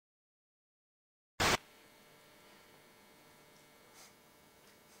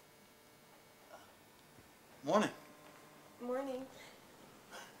Morning. Morning.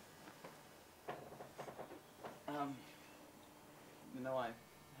 You know, I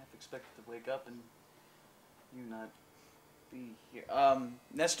half expected to wake up and you not be here.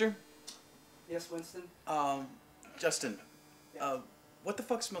 Nestor? Yes, Winston? Justin. Yeah. What the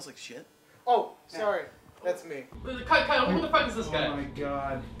fuck smells like shit? Oh, sorry. That's me. Kyle, who the fuck is this guy? Oh my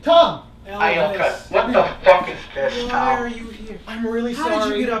god. Tom! Elvis, what the fuck is this, Why Tom? are you here? I'm really How sorry.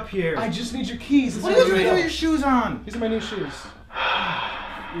 did you get up here? I just need your keys. What are you doing with your shoes on? These are my new shoes.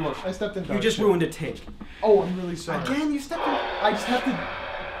 Look, I stepped in dog You just shit. ruined a take. Oh, I'm really sorry. Again, you stepped in. I just have to...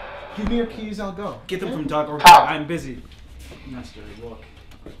 Give me your keys, I'll go. Get them from Doug or Tom. I'm busy. Nestor, look.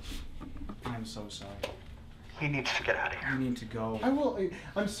 I'm so sorry. He needs to get out of here. You need to go. I will...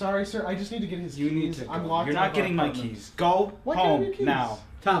 I'm sorry, sir. I just need to get his keys. You need to go. I'm locked You're in not getting my apartment. keys. Go Why can't I have home your keys? now.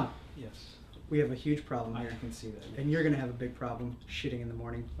 Tom, Yes. we have a huge problem I here. can see that. And you're gonna have a big problem shitting in the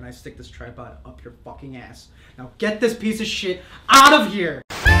morning when I stick this tripod up your fucking ass. Now get this piece of shit out of here!